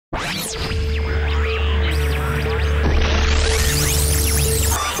Hey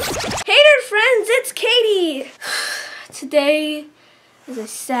there, friends, it's Katie. Today is a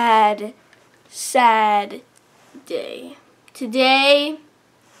sad, sad day. Today,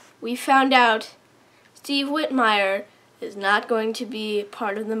 we found out Steve Whitmire is not going to be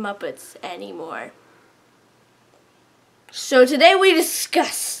part of the Muppets anymore. So today we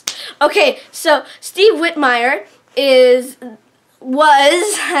discuss. Okay, so Steve Whitmire was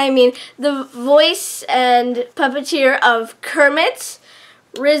the voice and puppeteer of Kermit,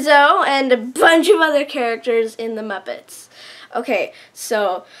 Rizzo, and a bunch of other characters in the Muppets. Okay,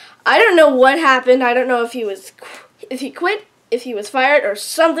 so I don't know what happened. I don't know if he quit, if he was fired, or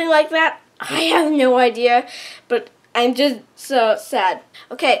something like that. I have no idea, but I'm just so sad.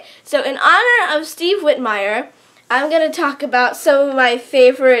 Okay, so in honor of Steve Whitmire, I'm going to talk about some of my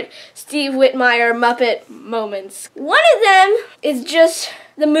favorite Steve Whitmire Muppet moments. One of them is just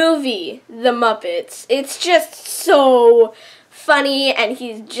the movie, The Muppets. It's just so funny, and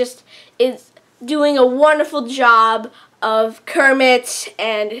he is doing a wonderful job of Kermit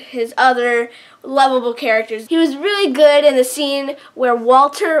and his other lovable characters. He was really good in the scene where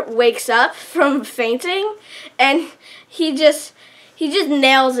Walter wakes up from fainting, and he just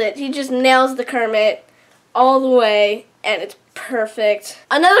nails it. He just nails the Kermit all the way, and it's perfect.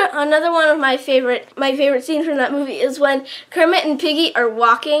 Another one of my favorite scenes from that movie is when Kermit and Piggy are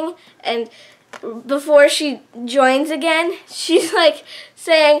walking, and before she joins again, she's like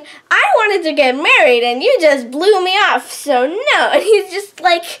saying, "I wanted to get married and you just blew me off, so no." And he's just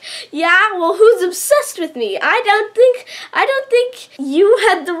like, "Yeah, well, who's obsessed with me? I don't think you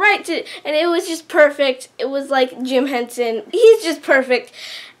had the right to." And it was just perfect. It was like Jim Henson. He's just perfect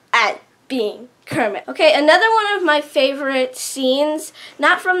at being Kermit. Okay, another one of my favorite scenes,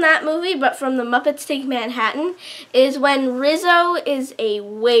 not from that movie, but from the Muppets Take Manhattan, is when Rizzo is a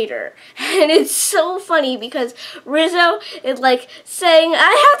waiter. And it's so funny because Rizzo is like saying,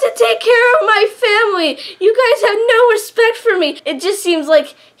 "I have to take care of my family. You guys have no respect for me." It just seems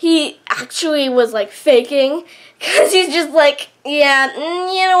like he actually was like faking, because he's just like, "Yeah,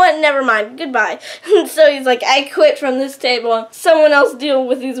 you know what, never mind, goodbye." So he's like, "I quit from this table. Someone else deal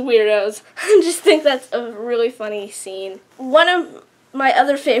with these weirdos." I just think that's a really funny scene. One of my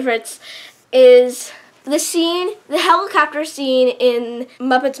other favorites is the helicopter scene in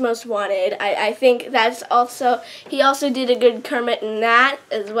Muppets Most Wanted. I think he also did a good Kermit in that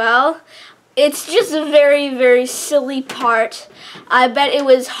as well. It's just a very, very silly part. I bet it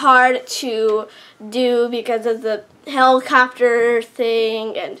was hard to do because of the helicopter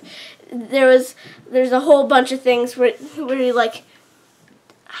thing, and there's a whole bunch of things where you're like,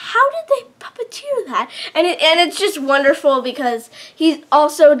 how did they puppeteer that? And it's just wonderful because he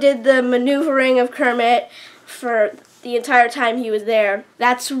also did the maneuvering of Kermit for the entire time he was there.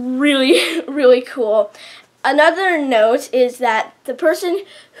 That's really, really cool. Another note is that the person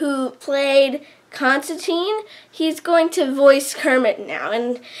who played Constantine, he's going to voice Kermit now.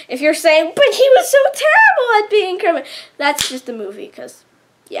 And if you're saying, "But he was so terrible at being Kermit," that's just a movie, because,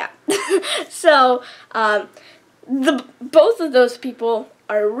 yeah. So, both of those people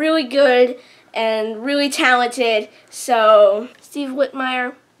are really good and really talented, so Steve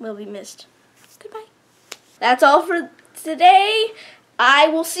Whitmire will be missed. Goodbye. That's all for today. I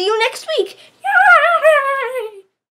will see you next week. Yay!